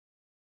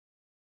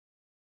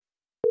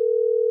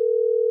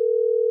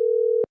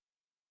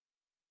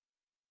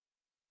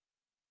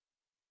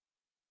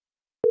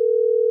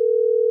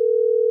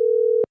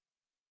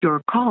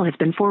Your call has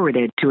been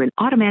forwarded to an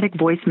automatic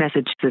voice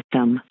message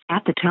system.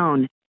 At the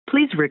tone,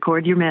 please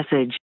record your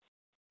message.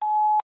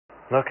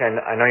 Look,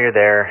 I know you're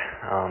there.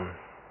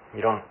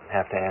 You don't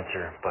have to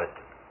answer, but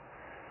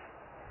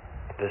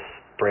this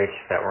break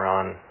that we're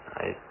on,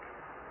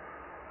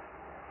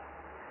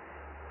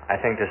 I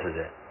think this is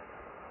it.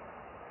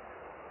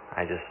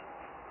 I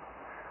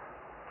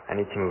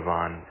need to move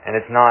on. And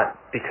it's not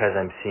because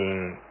I'm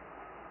seeing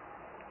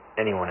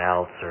anyone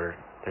else or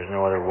there's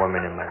no other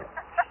woman in my... No.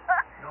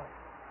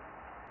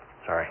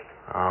 Sorry.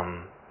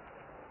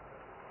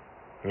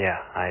 Yeah,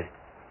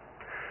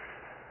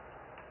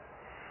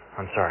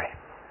 I'm sorry.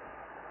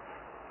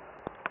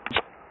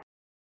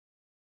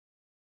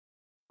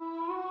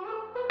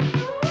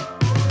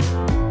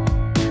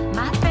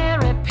 My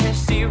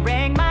therapist, she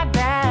rang my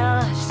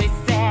bell. She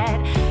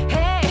said,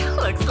 hey,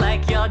 looks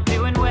like you're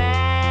doing well.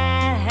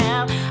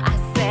 I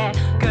said,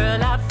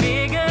 girl, I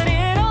figured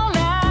it all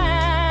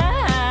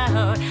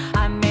out.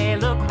 I may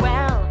look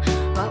well,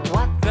 but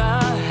what the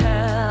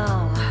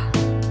hell?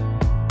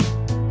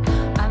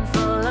 I'm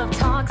full of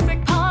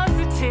toxic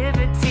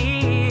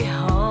positivity.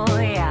 Oh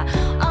yeah,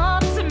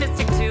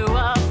 optimistic to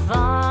a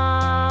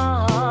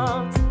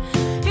fault.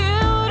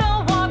 You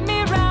don't want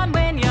me around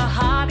when your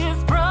heart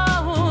is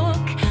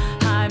broke.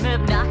 I'm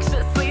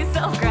obnoxiously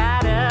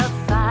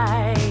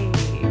self-gratified.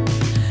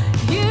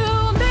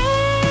 You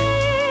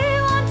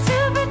may want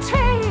to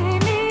betray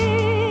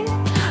me,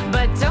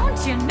 but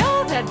don't you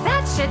know that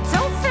that shit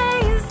don't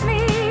faze me?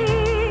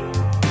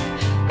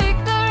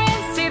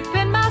 Ignorance deep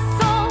in my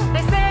soul,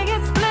 they say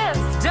it's bliss.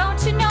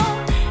 Don't you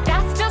know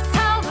that's just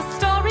how the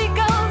story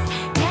goes?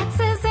 Dance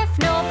as if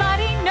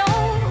nobody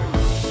knows.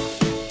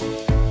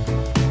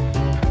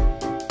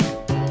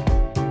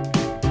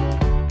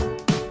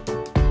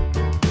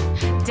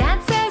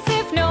 Dance as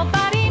if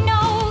nobody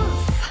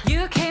knows.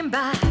 You came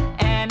by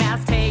and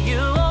asked, hey, you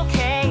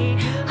okay?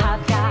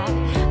 I've got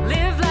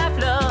live, laugh,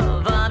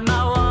 love on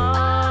my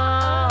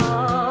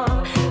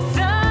wall.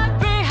 Stuck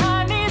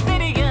behind these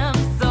idioms,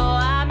 so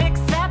I'm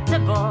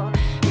acceptable.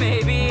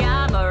 Maybe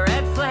I'm a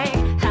red flag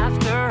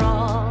after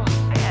all.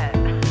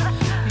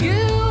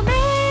 You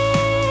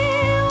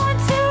may want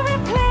to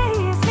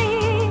replace me,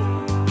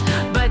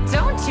 but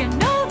don't you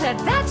know that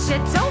that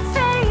shit don't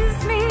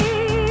faze me?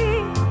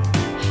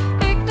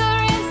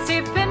 Ignorance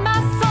deep in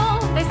my soul,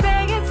 they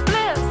say it's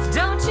bliss.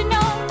 Don't you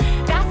know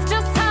that's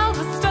just how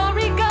the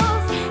story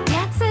goes?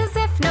 Dance as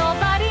if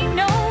nobody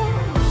knows.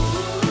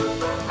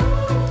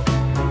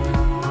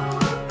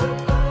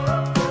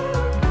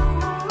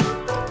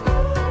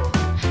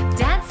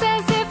 Dance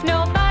as if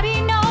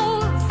nobody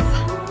knows.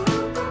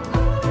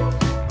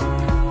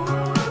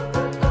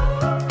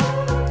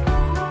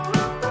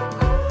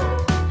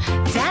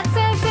 Dance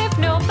as if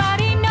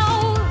nobody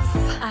knows.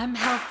 I'm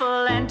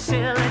helpful and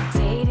chill, a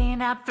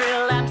dating app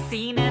thrill. I'm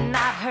seen and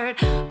not heard,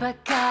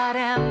 but God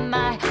am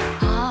I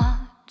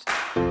hot.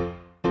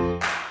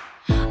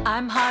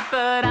 I'm hot,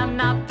 but I'm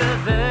not